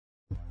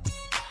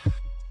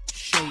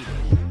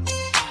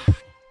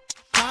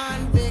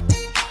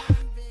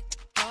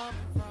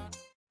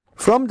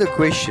From the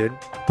question,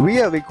 we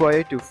are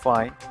required to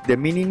find the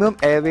minimum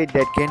air rate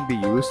that can be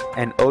used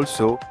and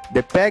also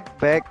the packed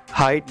bag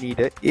height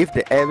needed if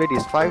the air rate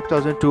is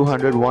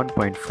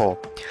 5201.4.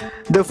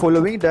 The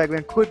following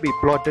diagram could be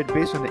plotted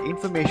based on the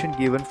information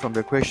given from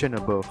the question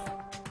above.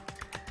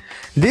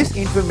 This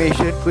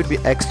information could be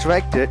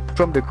extracted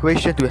from the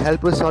question to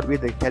help us out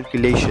with the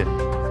calculation.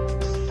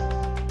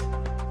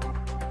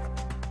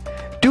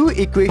 Two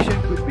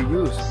equations could be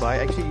used by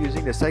actually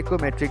using the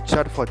psychometric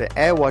chart for the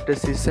air-water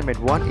system at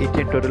 1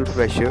 atm total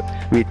pressure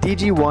with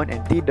Tg1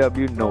 and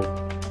Tw known.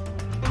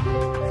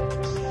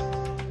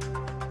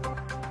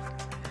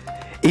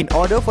 In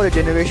order for the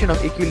generation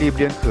of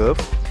equilibrium curve,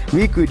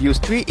 we could use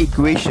three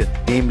equations,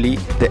 namely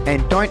the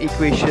Antoine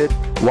equation,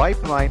 y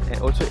prime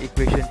and also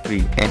equation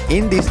 3. And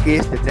in this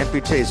case, the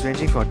temperature is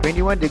ranging from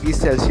 21 degrees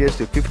Celsius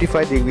to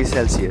 55 degrees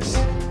Celsius.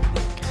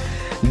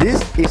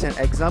 This is an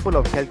example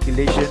of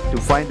calculation to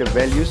find the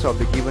values of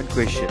the given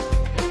question.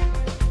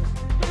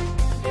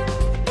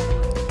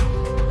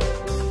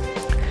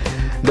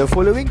 The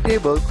following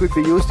table could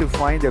be used to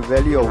find the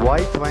value of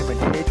y prime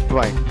and h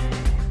prime.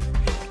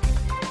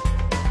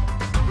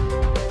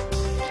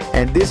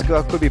 And this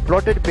graph could be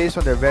plotted based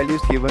on the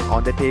values given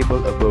on the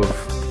table above.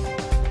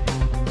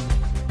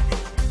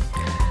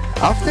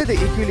 After the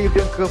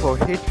equilibrium curve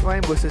of h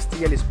prime versus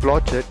TL is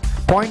plotted,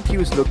 point Q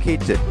is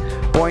located.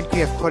 Point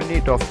Q have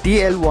coordinate of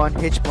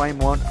TL1, H prime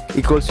 1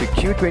 equals to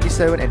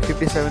Q27 and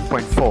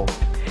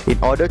 57.4.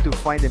 In order to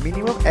find the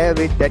minimum air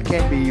rate that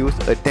can be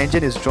used, a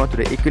tangent is drawn to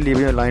the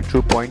equilibrium line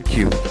through point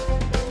Q.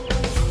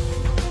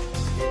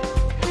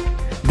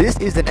 This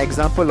is an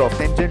example of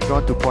tangent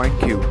drawn to point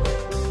Q.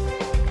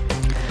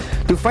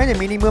 To find the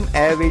minimum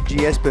air rate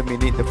Gs per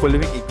minute, the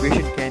following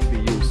equation can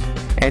be used.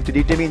 And to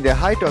determine the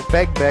height of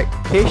packed bag,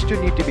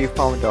 H2 need to be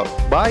found out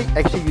by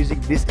actually using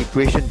this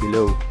equation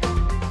below.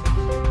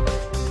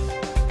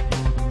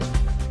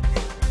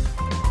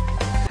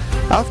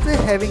 After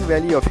having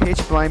value of h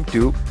prime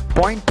 2,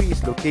 point P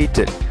is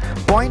located.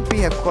 Point P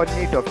have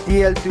coordinate of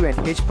TL2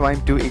 and h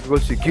prime 2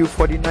 equals to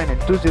Q49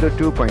 and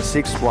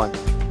 202.61.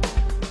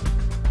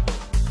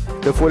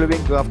 The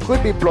following graph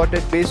could be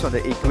plotted based on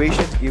the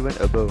equations given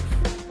above.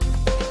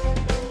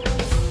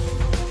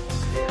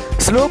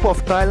 Slope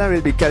of triline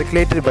will be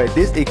calculated by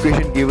this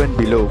equation given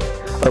below.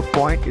 A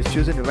point is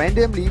chosen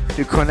randomly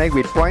to connect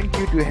with point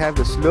Q to have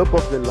the slope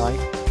of the line.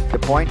 The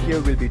point here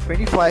will be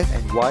 25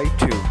 and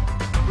y2.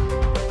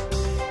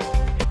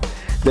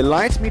 The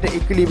lines meet the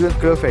equilibrium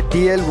curve at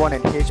TL1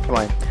 and H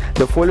prime.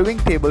 The following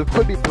table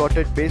could be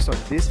plotted based on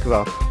this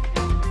graph.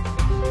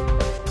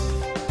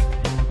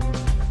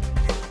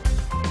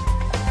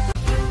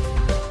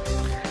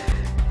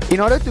 In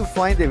order to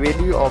find the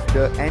value of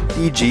the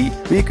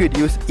NTG, we could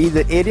use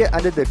either area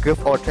under the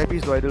curve or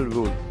trapezoidal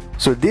rule.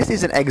 So this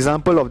is an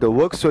example of the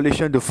work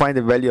solution to find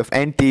the value of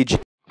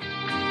NTG.